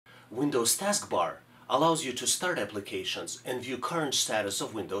Windows Taskbar allows you to start applications and view current status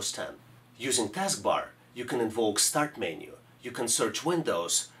of Windows 10. Using Taskbar, you can invoke Start menu. You can search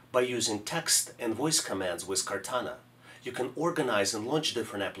Windows by using text and voice commands with Cortana. You can organize and launch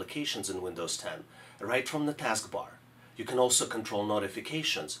different applications in Windows 10 right from the Taskbar. You can also control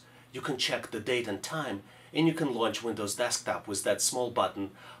notifications. You can check the date and time, and you can launch Windows Desktop with that small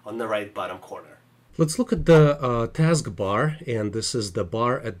button on the right bottom corner. Let's look at the taskbar, and this is the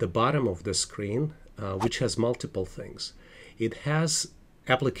bar at the bottom of the screen, which has multiple things. It has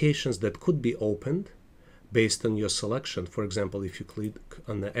applications that could be opened based on your selection. For example, if you click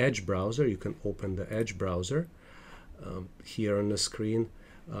on the Edge browser, you can open the Edge browser here on the screen.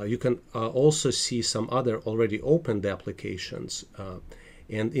 You can also see some other already opened applications.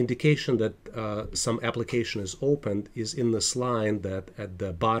 And indication that some application is opened is in this line that at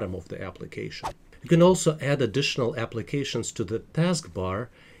the bottom of the application. You can also add additional applications to the taskbar,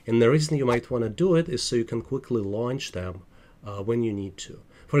 and the reason you might want to do it is so you can quickly launch them when you need to.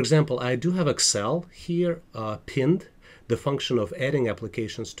 For example, I do have Excel here pinned. The function of adding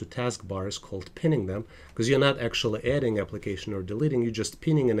applications to taskbar is called pinning them, because you're not actually adding application or deleting, you're just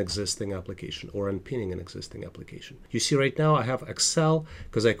pinning an existing application or unpinning an existing application. You see right now I have Excel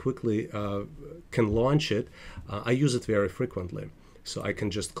because I quickly can launch it. I use it very frequently. So I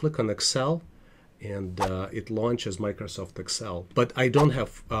can just click on Excel and it launches Microsoft Excel. But I don't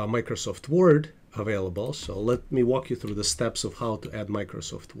have Microsoft Word available, so let me walk you through the steps of how to add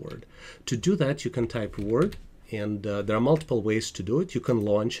Microsoft Word. To do that, you can type Word, and there are multiple ways to do it. You can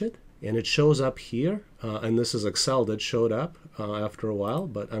launch it, and it shows up here, and this is Excel that showed up after a while,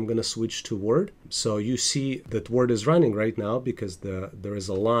 but I'm going to switch to Word. So you see that Word is running right now because there is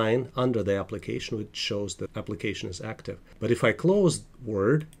a line under the application which shows the application is active. But if I close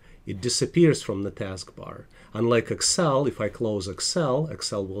Word, it disappears from the taskbar. Unlike Excel, if I close Excel,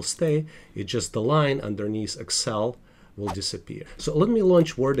 Excel will stay. It's just the line underneath Excel will disappear. So let me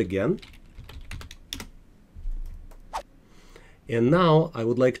launch Word again. And now I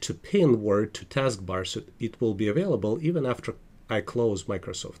would like to pin Word to taskbar so it will be available even after I close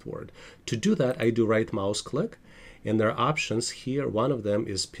Microsoft Word. To do that, I do right mouse click, and there are options here. One of them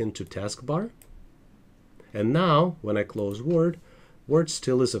is pin to taskbar. And now when I close Word, Word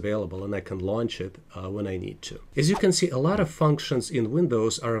still is available and I can launch it when I need to. As you can see, a lot of functions in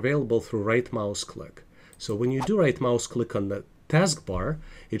Windows are available through right mouse click. So when you do right mouse click on the taskbar,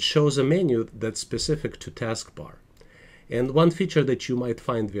 it shows a menu that's specific to taskbar. And one feature that you might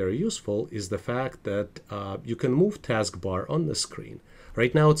find very useful is the fact that you can move taskbar on the screen.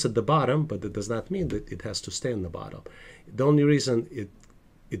 Right now it's at the bottom, but that does not mean that it has to stay on the bottom. The only reason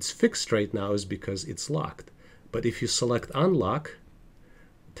it's fixed right now is because it's locked. But if you select unlock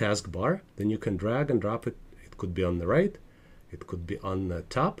taskbar, then you can drag and drop it. It could be on the right, it could be on the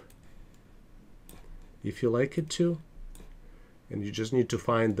top if you like it to, and you just need to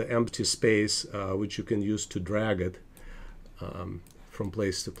find the empty space which you can use to drag it from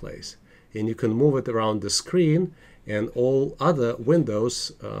place to place. And you can move it around the screen, and all other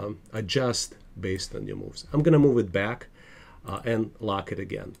windows adjust based on your moves. I'm going to move it back and lock it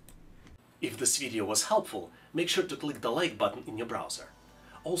again. If this video was helpful, make sure to click the like button in your browser.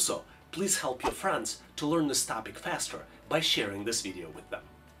 Also, please help your friends to learn this topic faster by sharing this video with them.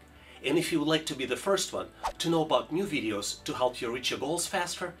 And if you would like to be the first one to know about new videos to help you reach your goals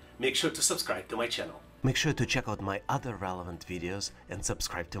faster, make sure to subscribe to my channel. Make sure to check out my other relevant videos and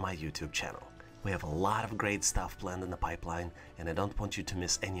subscribe to my YouTube channel. We have a lot of great stuff planned in the pipeline, and I don't want you to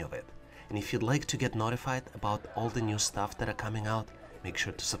miss any of it. And if you'd like to get notified about all the new stuff that are coming out, make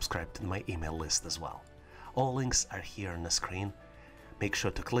sure to subscribe to my email list as well. All links are here on the screen. Make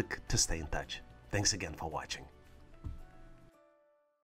sure to click to stay in touch. Thanks again for watching.